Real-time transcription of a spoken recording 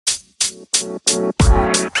Hey,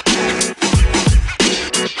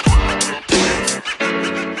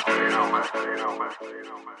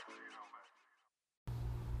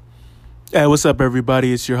 what's up,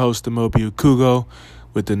 everybody? It's your host, Amobi Ukugo,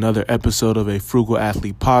 with another episode of a Frugal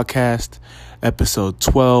Athlete podcast, episode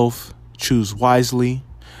 12, Choose Wisely.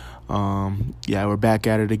 We're back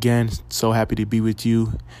at it again. So happy to be with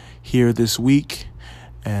you here this week,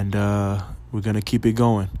 and we're going to keep it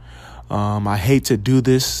going. I hate to do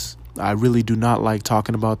this. I really do not like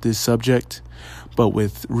talking about this subject, but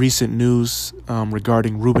with recent news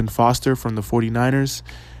regarding Reuben Foster from the 49ers,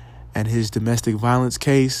 and his domestic violence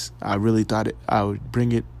case, I really thought I would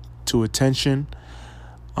bring it to attention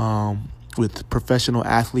with professional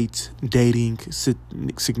athletes dating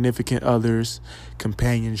significant others,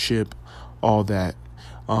 companionship, all that.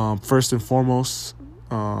 First and foremost,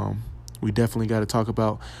 we definitely got to talk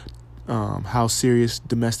about how serious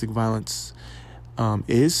domestic violence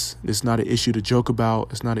is. It's not an issue to joke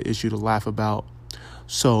about. It's not an issue to laugh about.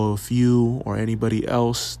 So if you or anybody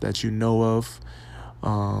else that you know of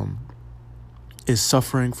is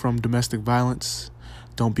suffering from domestic violence,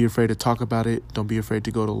 don't be afraid to talk about it. Don't be afraid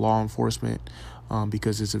to go to law enforcement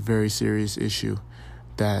because it's a very serious issue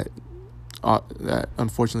that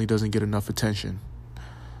unfortunately doesn't get enough attention.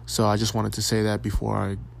 So I just wanted to say that before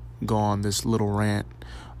I go on this little rant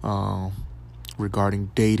regarding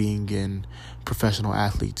dating and professional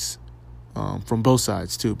athletes from both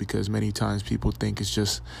sides too, because many times people think it's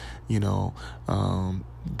just,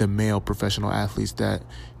 the male professional athletes that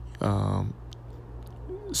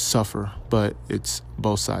suffer, but it's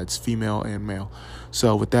both sides, female and male.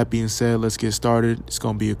 So with that being said, let's get started. It's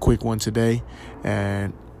going to be a quick one today,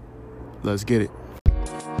 and let's get it.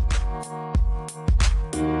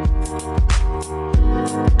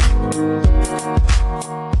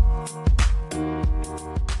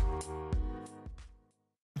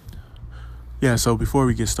 Yeah, so before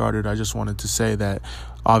we get started, I just wanted to say that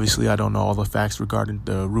obviously I don't know all the facts regarding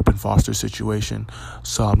the Reuben Foster situation,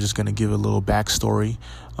 so I'm just going to give a little backstory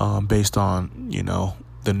based on,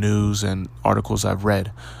 the news and articles I've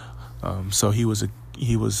read. So he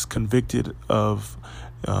was convicted of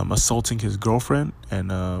assaulting his girlfriend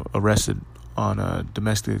and arrested on a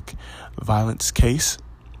domestic violence case,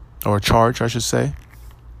 or charge, I should say.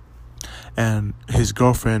 And his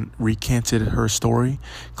girlfriend recanted her story,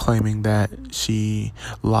 claiming that she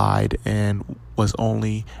lied and was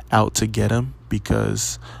only out to get him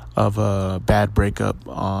because of a bad breakup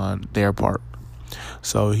on their part.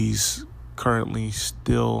 So he's currently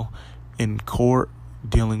still in court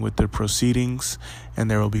dealing with the proceedings, and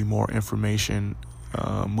there will be more information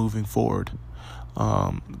moving forward.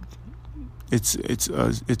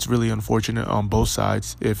 It's really unfortunate on both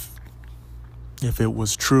sides. If it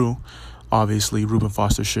was true, obviously, Reuben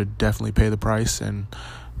Foster should definitely pay the price and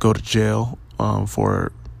go to jail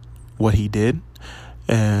for what he did.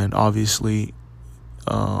 And obviously,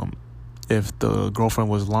 if the girlfriend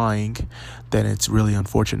was lying, then it's really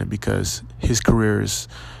unfortunate because his career is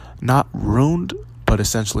not ruined, but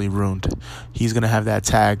essentially ruined. He's going to have that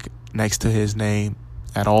tag next to his name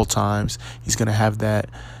at all times. He's going to have that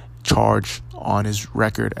charge on his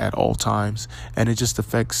record at all times. And it just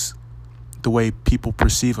affects the way people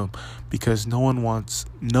perceive him, because no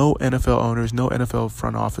NFL owners, no NFL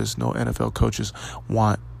front office, no NFL coaches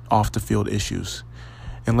want off the field issues.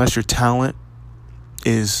 Unless your talent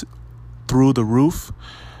is through the roof,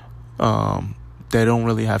 they don't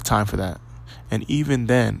really have time for that. And even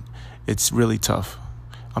then, it's really tough.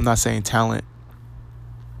 I'm not saying talent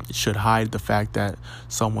should hide the fact that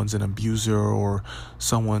someone's an abuser or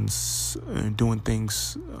someone's doing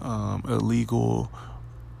things illegal,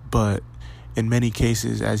 but in many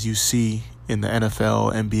cases, as you see in the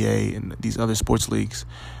NFL, NBA, and these other sports leagues,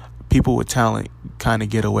 people with talent kind of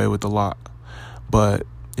get away with a lot. But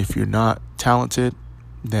if you're not talented,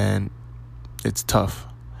 then it's tough.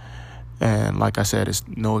 And like I said, it's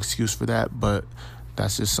no excuse for that, but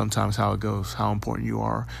that's just sometimes how it goes. How important you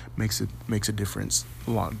are makes a difference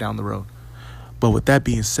down the road. But with that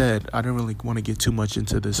being said, I don't really want to get too much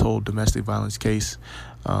into this whole domestic violence case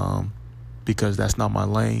because that's not my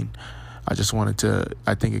lane. I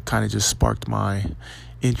think it kind of just sparked my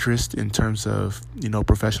interest in terms of,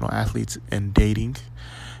 professional athletes and dating,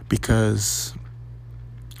 because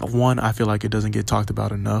one, I feel like it doesn't get talked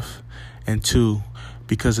about enough, and two,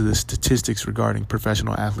 because of the statistics regarding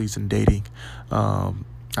professional athletes and dating,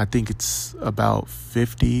 I think it's about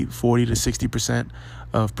 40 to 60%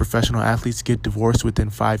 of professional athletes get divorced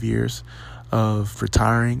within 5 years of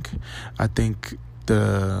retiring. I think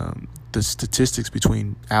the statistics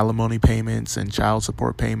between alimony payments and child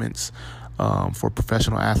support payments for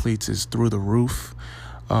professional athletes is through the roof.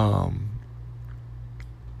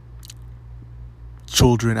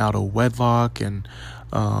 children out of wedlock. And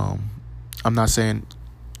I'm not saying,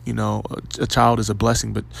 a child is a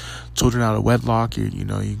blessing, but children out of wedlock, you're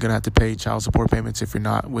going to have to pay child support payments if you're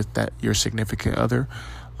not with your significant other,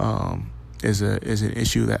 is an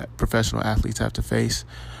issue that professional athletes have to face.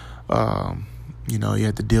 You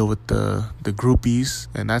have to deal with the groupies,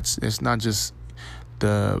 and it's not just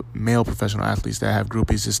the male professional athletes that have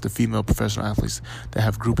groupies, it's the female professional athletes that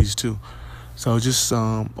have groupies too. So just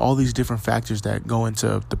all these different factors that go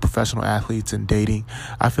into the professional athletes and dating,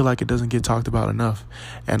 I feel like it doesn't get talked about enough.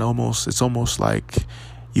 And it's almost like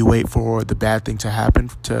you wait for the bad thing to happen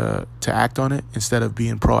to act on it instead of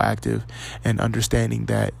being proactive and understanding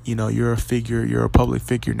that, you're a public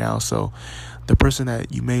figure now. So the person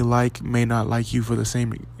that you may not like you for the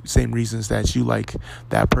same reasons that you like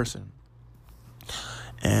that person.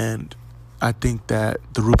 And I think that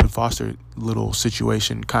the Reuben Foster little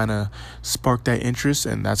situation kind of sparked that interest,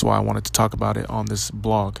 and that's why I wanted to talk about it on this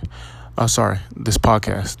this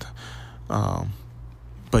podcast.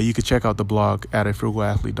 But you could check out the blog at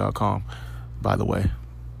frugalathlete.com, by the way.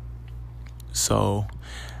 So,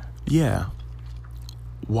 yeah.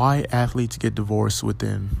 Why athletes get divorced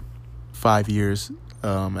within 5 years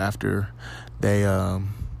after they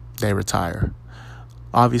retire.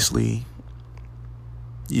 Obviously,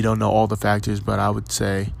 you don't know all the factors, but I would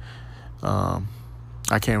say I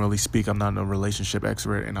can't really speak. I'm not a relationship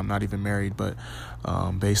expert, and I'm not even married. But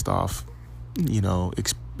based off,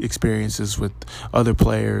 experiences with other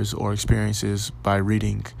players or experiences by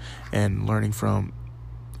reading and learning from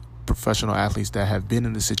professional athletes that have been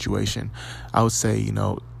in the situation, I would say,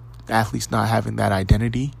 athletes not having that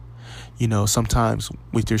identity. Sometimes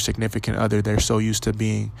with your significant other, they're so used to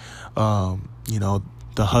being,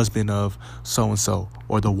 the husband of so-and-so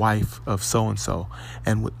or the wife of so-and-so.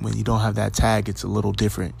 And when you don't have that tag, it's a little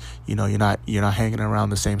different. You're not hanging around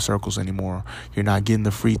the same circles anymore. You're not getting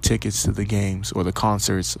the free tickets to the games or the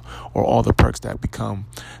concerts or all the perks that come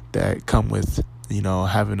with,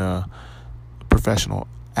 having a professional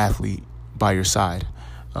athlete by your side.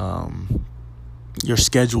 Your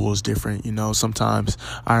schedule is different. Sometimes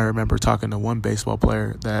I remember talking to one baseball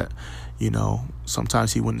player that,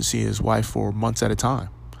 sometimes he wouldn't see his wife for months at a time.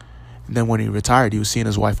 And then when he retired, he was seeing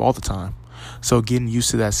his wife all the time. So getting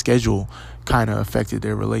used to that schedule kind of affected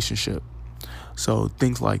their relationship. So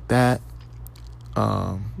things like that,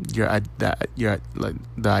 the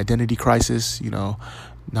identity crisis,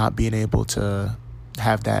 not being able to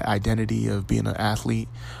have that identity of being an athlete.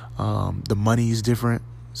 The money is different.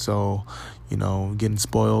 So, getting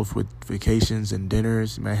spoiled with vacations and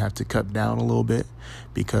dinners, you may have to cut down a little bit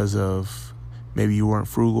because of maybe you weren't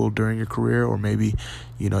frugal during your career, or maybe,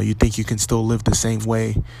 you think you can still live the same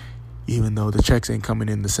way even though the checks ain't coming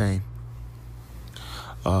in the same.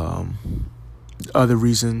 Other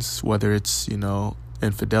reasons, whether it's,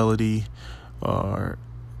 infidelity or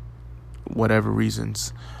whatever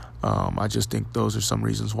reasons, I just think those are some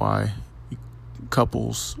reasons why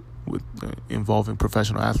couples with involving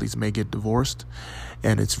professional athletes may get divorced.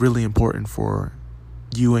 And it's really important for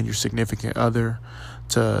you and your significant other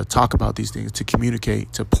to talk about these things, to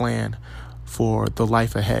communicate, to plan for the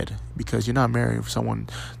life ahead, because you're not marrying someone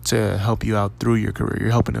to help you out through your career.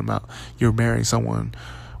 You're helping them out. You're marrying someone,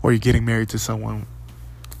 or you're getting married to someone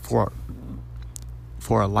for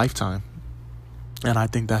a lifetime. And I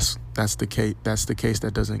think that's the case. That's the case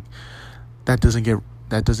that doesn't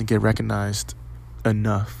get recognized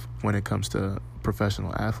enough when it comes to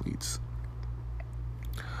professional athletes.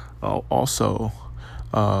 Also,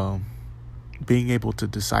 being able to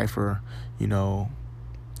decipher,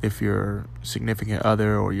 if your significant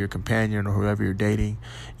other or your companion or whoever you're dating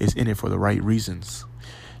is in it for the right reasons.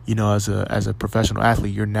 As a professional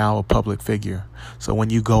athlete, you're now a public figure. So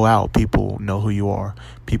when you go out, people know who you are.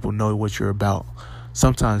 People know what you're about.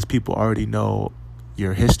 Sometimes people already know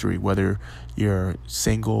your history, whether you're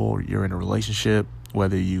single or you're in a relationship,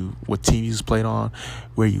 what team you played on,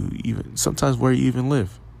 where you even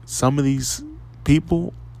live. Some of these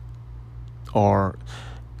people are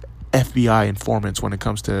FBI informants when it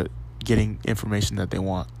comes to getting information that they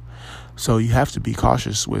want. So you have to be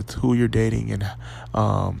cautious with who you're dating and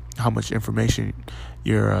how much information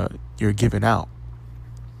you're giving out.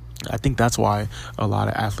 I think that's why a lot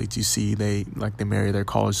of athletes you see, they marry their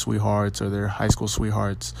college sweethearts or their high school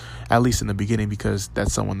sweethearts, at least in the beginning, because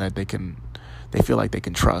that's someone that they feel like they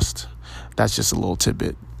can trust. That's just a little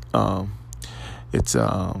tidbit. It's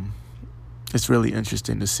really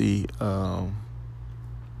interesting to see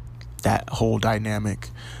that whole dynamic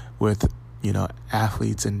with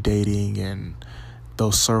athletes and dating and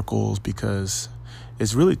those circles, because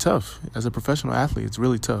it's really tough as a professional athlete. It's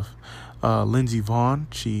really tough. Lindsey Vonn,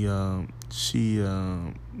 she she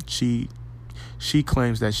she she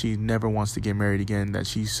claims that she never wants to get married again, that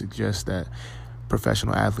she suggests that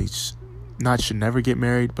professional athletes not should never get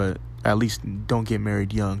married, but at least don't get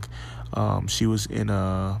married young. She was in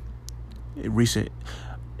a recent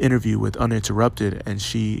interview with Uninterrupted, and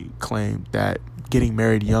she claimed that getting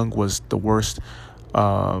married young was the worst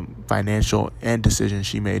financial and decision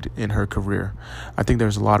she made in her career. I think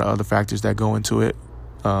there's a lot of other factors that go into it,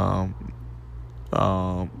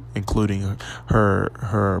 including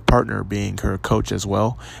her partner being her coach as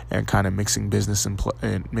well, and kind of mixing business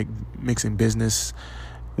mixing business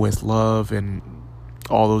with love and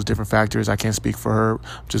all those different factors. I can't speak for her,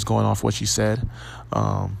 I'm just going off what she said.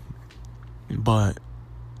 But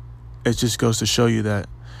it just goes to show you that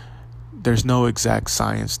there's no exact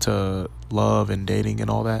science to love and dating and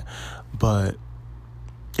all that. But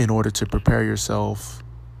in order to prepare yourself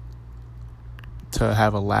to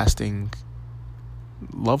have a lasting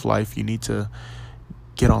love life, you need to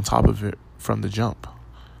get on top of it from the jump,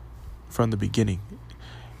 from the beginning.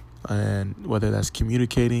 And whether that's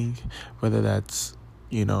communicating, whether that's,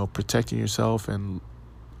 protecting yourself, and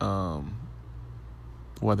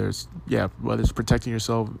whether it's protecting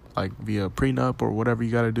yourself like via prenup or whatever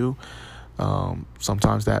you got to do.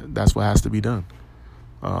 Sometimes that's what has to be done.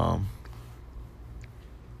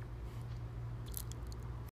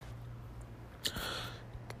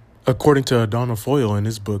 According to Donald Foyle in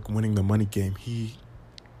his book Winning the Money Game,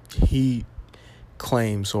 he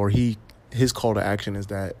claims, or his call to action is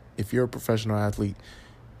that if you're a professional athlete,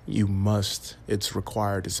 it's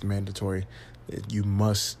required, it's mandatory, you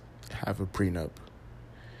must have a prenup.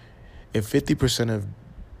 If 50%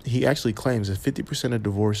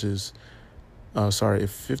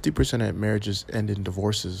 of marriages end in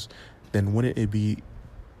divorces, then wouldn't it be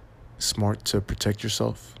smart to protect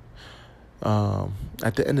yourself?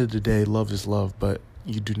 At the end of the day, love is love, but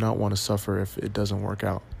you do not want to suffer if it doesn't work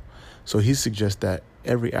out. So he suggests that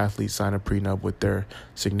every athlete sign a prenup with their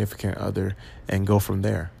significant other and go from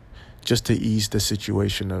there, just to ease the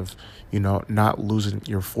situation of, not losing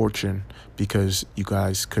your fortune because you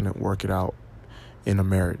guys couldn't work it out in a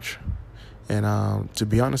marriage. And to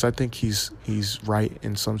be honest, I think he's right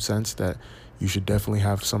in some sense that you should definitely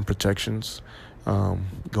have some protections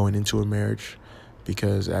going into a marriage,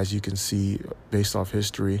 because as you can see, based off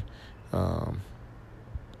history,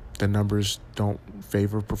 the numbers don't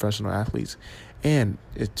favor professional athletes, and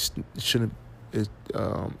it's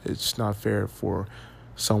not fair for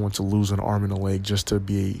someone to lose an arm and a leg just to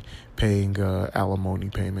be paying alimony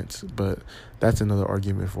payments. But that's another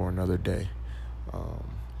argument for another day.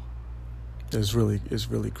 It's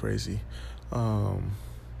really crazy.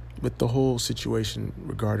 With the whole situation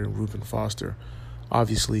regarding Reuben Foster,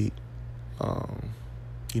 obviously,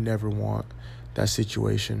 you never want that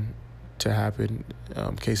situation to happen,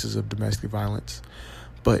 cases of domestic violence.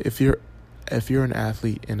 But if you're an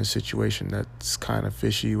athlete in a situation that's kind of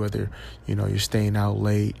fishy, whether you're staying out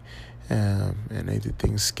late and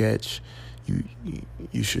everything's sketch,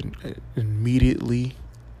 you should immediately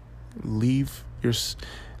leave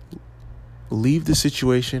the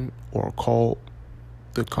situation or call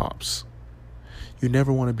the cops. You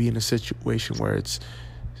never want to be in a situation where it's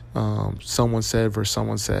someone said versus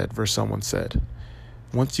someone said versus someone said.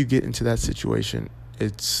 Once you get into that situation,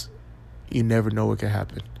 you never know what can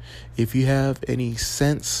happen. If you have any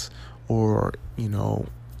sense or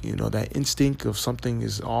that instinct of something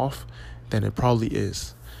is off, then it probably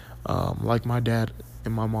is. Like my dad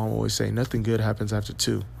and my mom always say, nothing good happens after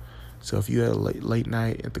 2. So if you had a late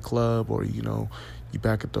night at the club, or you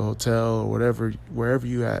back at the hotel or wherever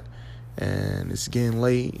you at, and it's getting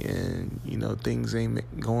late and things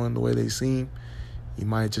ain't going the way they seem, you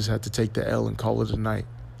might just have to take the L and call it a night.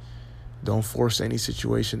 Don't force any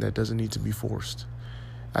situation that doesn't need to be forced.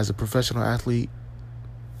 As a professional athlete,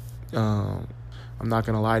 I'm not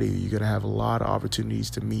going to lie to you, you're going to have a lot of opportunities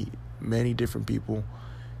to meet many different people,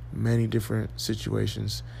 many different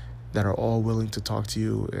situations that are all willing to talk to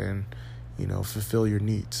you and, fulfill your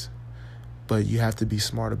needs. But you have to be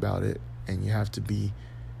smart about it, and you have to be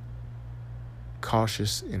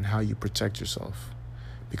cautious in how you protect yourself.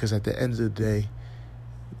 Because at the end of the day,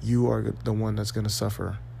 you are the one that's going to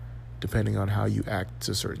suffer depending on how you act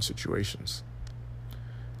to certain situations.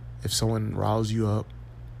 If someone riles you up,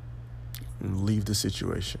 leave the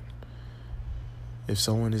situation. If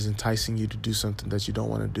someone is enticing you to do something that you don't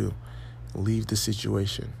want to do, leave the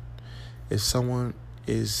situation. If someone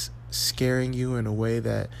is scaring you in a way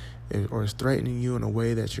that, or is threatening you in a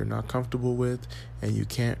way that you're not comfortable with, and you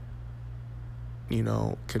can't,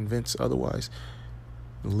 convince otherwise,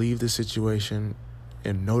 leave the situation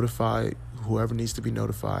and notify whoever needs to be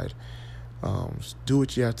notified. Do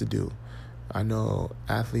what you have to do. I know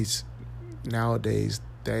athletes nowadays,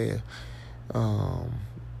 they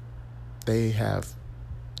have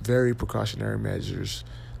very precautionary measures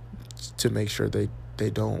to make sure they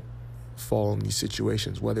don't fall in these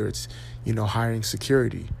situations, whether it's, hiring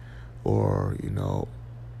security or,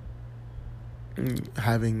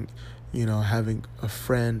 having a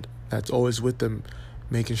friend that's always with them,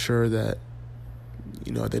 making sure that,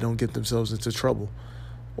 they don't get themselves into trouble,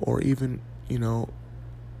 or even,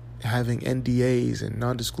 having NDAs and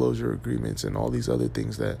non-disclosure agreements and all these other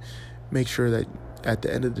things that make sure that at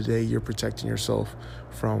the end of the day, you're protecting yourself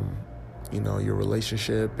from, your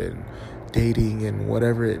relationship and dating and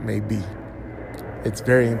whatever it may be. It's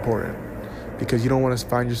very important because you don't want to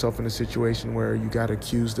find yourself in a situation where you got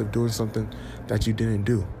accused of doing something that you didn't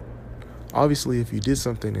do. Obviously, if you did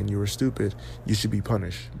something and you were stupid, you should be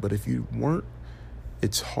punished. But if you weren't,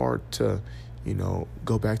 it's hard to,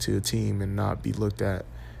 go back to a team and not be looked at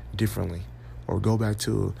differently, or go back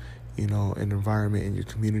to, an environment in your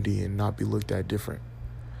community and not be looked at different.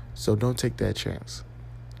 So don't take that chance.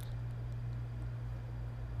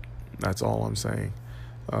 That's all I'm saying.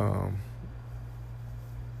 I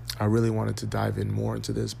really wanted to dive in more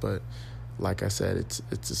into this, but like I said,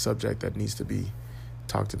 it's a subject that needs to be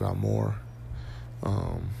talked about more.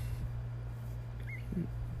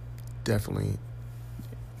 Definitely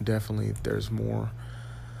there's more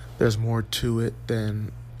to it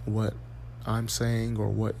than what I'm saying or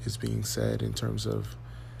what is being said in terms of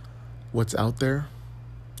what's out there.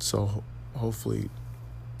 So hopefully,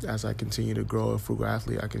 as I continue to grow a Frugal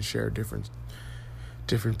athlete, I can share different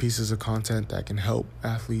pieces of content that can help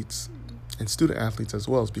athletes and student athletes as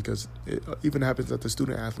well, because it even happens at the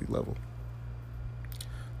student athlete level,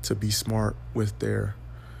 to be smart with their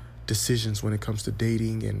decisions when it comes to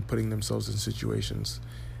dating and putting themselves in situations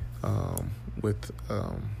with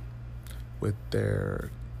their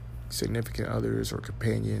significant others or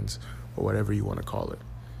companions or whatever you want to call it.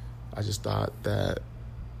 I just thought that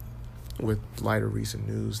with lighter recent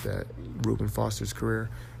news that Reuben Foster's career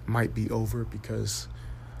might be over because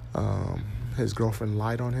his girlfriend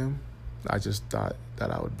lied on him, I just thought that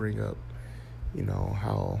I would bring up,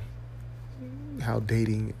 how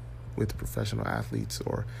dating with professional athletes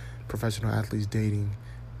or professional athletes dating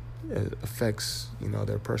affects,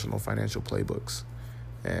 their personal financial playbooks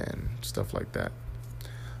and stuff like that.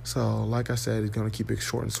 So, like I said, it's going to keep it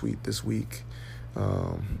short and sweet this week.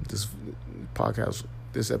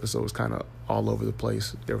 This episode was kind of all over the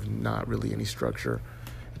place. There was not really any structure.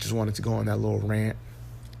 I just wanted to go on that little rant.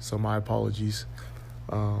 So my apologies.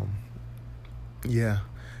 I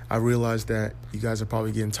realized that you guys are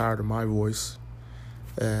probably getting tired of my voice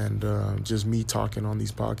and just me talking on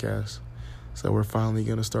these podcasts. So we're finally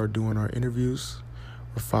going to start doing our interviews.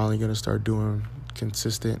 We're finally going to start doing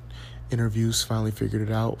consistent interviews. Finally figured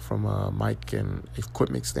it out from a mic and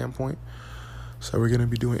equipment standpoint. So we're going to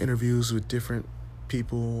be doing interviews with different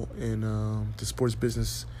people in the sports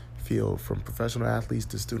business field, from professional athletes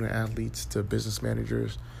to student athletes to business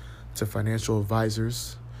managers to financial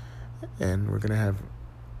advisors. And we're going to have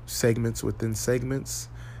segments within segments,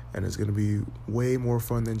 and it's going to be way more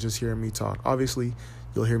fun than just hearing me talk. Obviously,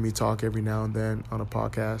 you'll hear me talk every now and then on a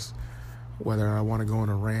podcast, whether I want to go on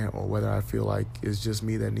a rant or whether I feel like it's just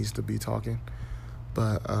me that needs to be talking.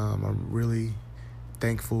 But I'm really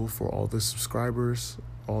thankful for all the subscribers,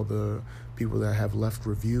 all the people that have left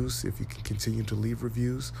reviews. If you can continue to leave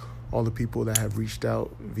reviews, all the people that have reached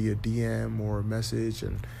out via DM or message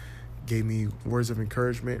and gave me words of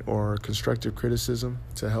encouragement or constructive criticism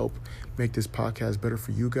to help make this podcast better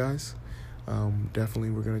for you guys. Definitely,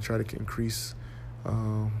 we're going to try to increase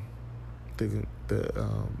the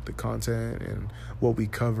content and what we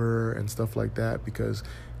cover and stuff like that, because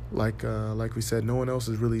like we said, no one else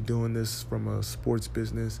is really doing this from a sports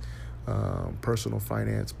business, personal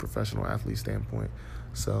finance, professional athlete standpoint.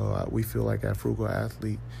 So we feel like at a Frugal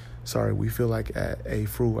athlete,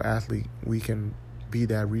 we can be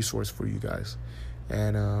that resource for you guys,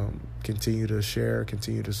 and continue to share,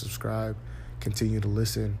 continue to subscribe, continue to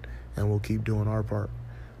listen, and we'll keep doing our part.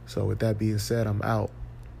 So with that being said, I'm out,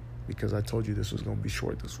 because I told you this was going to be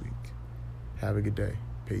short this week. Have a good day.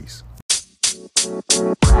 Peace. You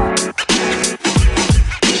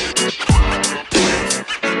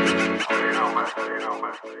know, man.